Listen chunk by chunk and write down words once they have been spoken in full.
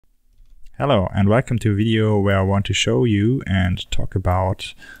Hello and welcome to a video where I want to show you and talk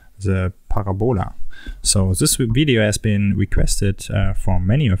about the parabola. So this video has been requested from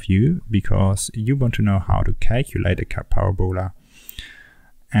many of you because you want to know how to calculate a parabola.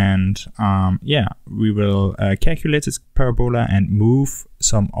 And yeah, we will calculate this parabola and move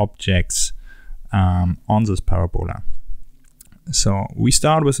some objects on this parabola. So we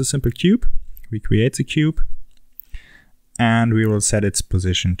start with a simple cube. We create the cube and we will set its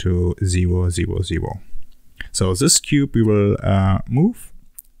position to 0, 0, 0. So this cube we will move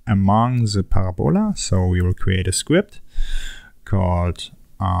among the parabola. So we will create a script called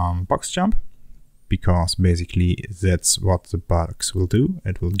box jump, because basically that's what the box will do.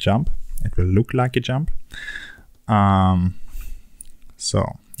 It will jump. It will look like a jump.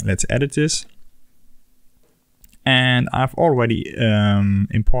 So let's edit this. And I've already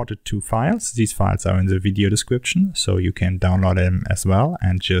imported 2 files. These files are in the video description, so you can download them as well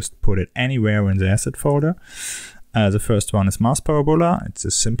and just put it anywhere in the asset folder. The first one is mass parabola. It's a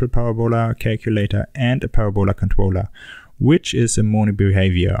simple parabola calculator and a parabola controller, which is a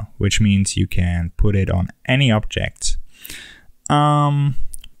mono-behavior, which means you can put it on any object.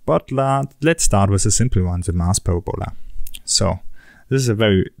 But let's start with the simple one, the mass parabola. So this is a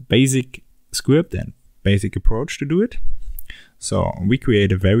very basic script and basic approach to do it. So we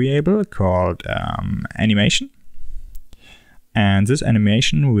create a variable called animation, and this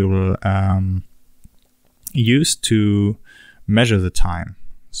animation we will use to measure the time.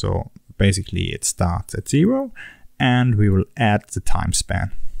 So basically it starts at 0 and we will add the time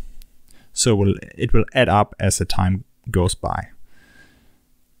span. So it will add up as the time goes by.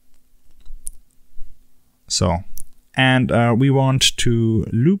 So and we want to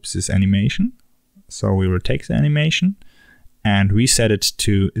loop this animation. So we will take the animation and reset it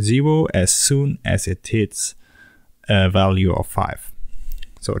to 0 as soon as it hits a value of 5.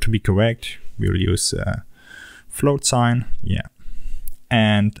 So to be correct, we will use a float sign, yeah.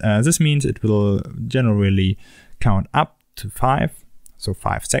 And this means it will generally count up to 5, so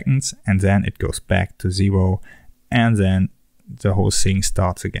 5 seconds, and then it goes back to 0, and then the whole thing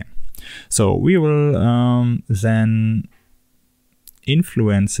starts again. So we will then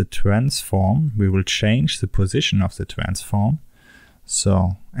influence the transform. We will change the position of the transform.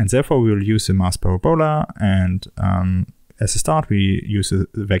 So, and therefore we will use the mass parabola, and as a start we use the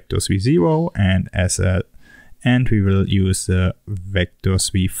vectors v0, and as a end we will use the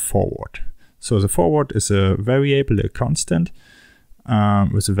vectors v forward. So the forward is a variable, a constant,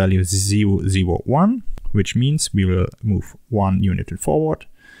 with the value 0, 0, 1, which means we will move 1 unit forward.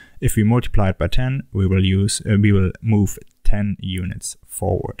 If we multiply it by 10, we will move 10 units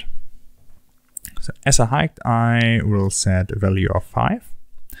forward. So as a height, I will set a value of 5.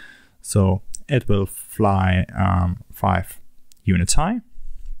 So it will fly 5 units high,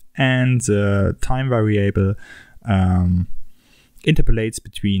 and the time variable interpolates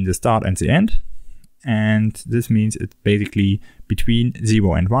between the start and the end. And this means it's basically between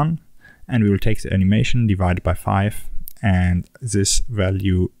 0 and 1, and we will take the animation divided by 5, and this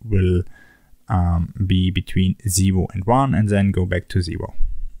value will be between 0 and 1 and then go back to 0.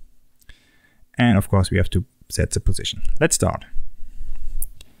 And of course we have to set the position. Let's start.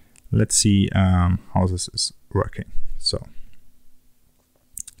 Let's see how this is working. So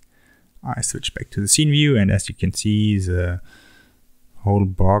I switch back to the scene view, and as you can see, the whole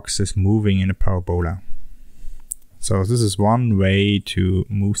box is moving in a parabola. So this is one way to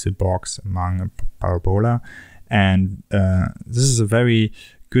move the box among a parabola, and this is a very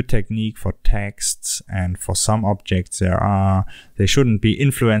good technique for texts, and for some objects they shouldn't be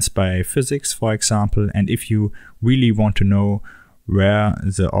influenced by physics, for example. And if you really want to know where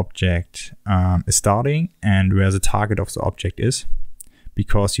the object is starting and where the target of the object is,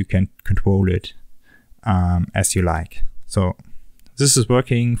 because you can control it as you like. So this is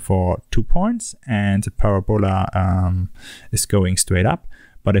working for 2 points, and the parabola is going straight up.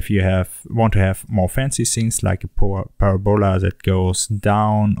 But if you want to have more fancy things, like a parabola that goes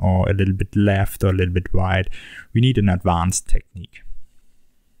down or a little bit left or a little bit right, we need an advanced technique.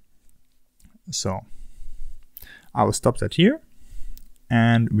 So I will stop that here,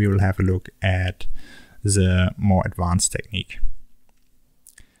 and we will have a look at the more advanced technique.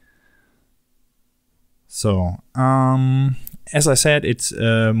 So as I said, it's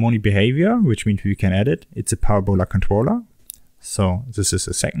a mono-behavior, which means we can edit. It's a parabola controller. So this is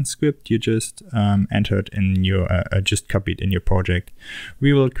a second script you just entered in your, just copied in your project.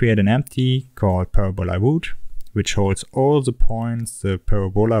 We will create an empty called parabola root, which holds all the points the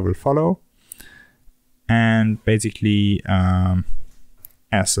parabola will follow. And basically,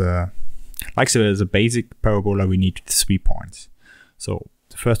 as a basic parabola, we need 3 points. So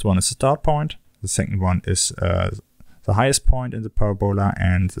The first one is the start point. The second one is the highest point in the parabola,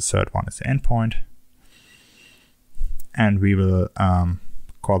 and the third one is the end point. And we will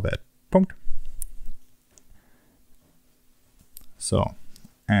call that punkt. So,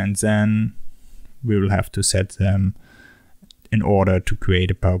 and then we will have to set them in order to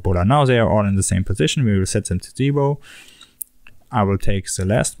create a parabola. Now they are all in the same position. We will set them to 0. I will take the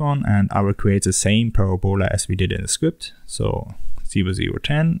last one and I will create the same parabola as we did in the script. So 0, 0,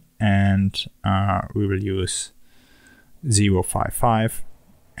 10, and we will use 0, 5, 5.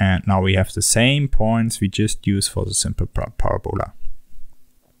 And now we have the same points we just used for the simple parabola.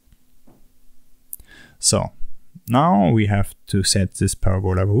 So now we have to set this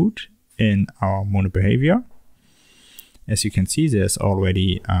parabola root in our mono behavior. As you can see, there's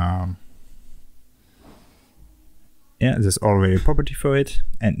already there's already a property for it.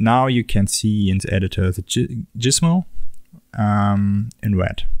 And now you can see in the editor the gizmo in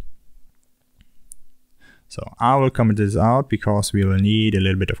red. So I will comment this out because we will need a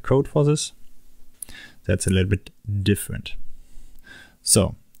little bit of code for this. That's a little bit different.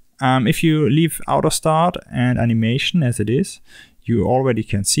 So if you leave auto start and animation as it is, you already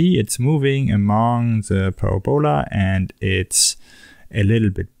can see it's moving among the parabola, and it's a little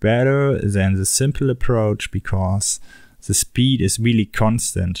bit better than the simple approach because the speed is really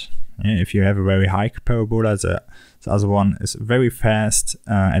constant. If you have a very high parabola, the other one is very fast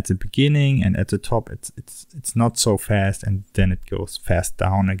at the beginning, and at the top it's not so fast, and then it goes fast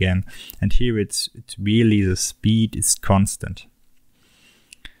down again. And here it's really the speed is constant.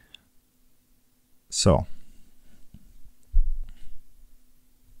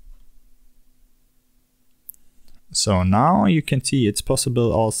 So now you can see it's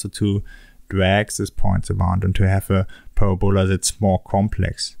possible also to drag these points around and to have a parabola that's more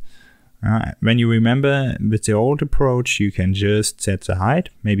complex. When you remember with the old approach, you can just set the height.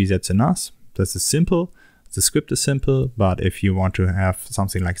 Maybe that's enough. This is simple. The script is simple, but if you want to have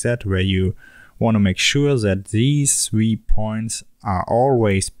something like that where you want to make sure that these 3 points are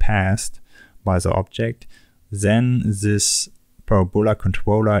always passed by the object, then this parabola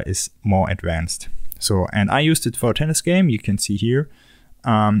controller is more advanced. So, and I used it for a tennis game. You can see here,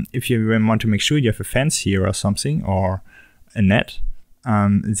 if you want to make sure you have a fence here or something, or a net,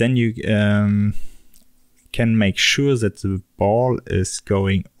 then you can make sure that the ball is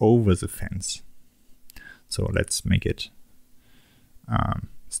going over the fence. So let's make it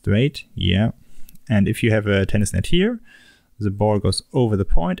straight, yeah. And if you have a tennis net here, the ball goes over the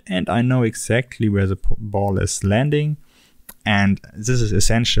point, and I know exactly where the ball is landing. And this is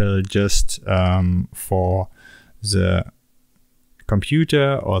essential just for the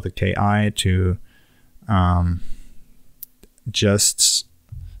computer or the KI to just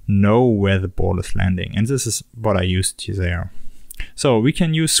know where the ball is landing. And this is what I used there. So we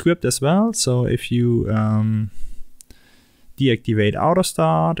can use script as well. So if you deactivate auto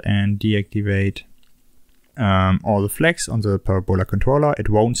start and deactivate all the flags on the parabola controller, it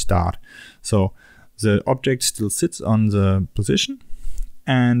won't start. So the object still sits on the position,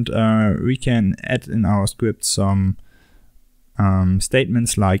 and we can add in our script some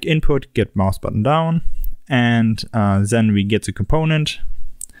statements like input, get mouse button down, and then we get the component,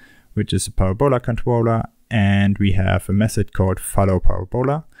 which is a parabola controller, and we have a method called follow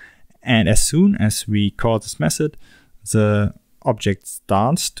parabola. And as soon as we call this method, the object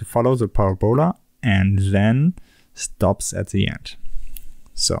starts to follow the parabola and then stops at the end.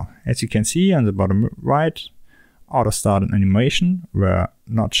 So as you can see on the bottom right, auto start and animation were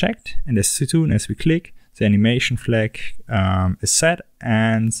not checked, and as soon as we click, the animation flag is set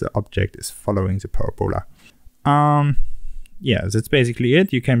and the object is following the parabola. Yeah, that's basically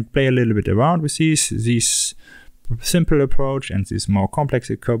it. You can play a little bit around with these simple approach and this more complex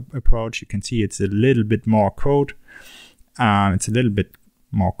approach. You can see it's a little bit more code. It's a little bit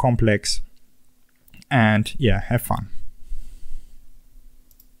more complex, and yeah, have fun.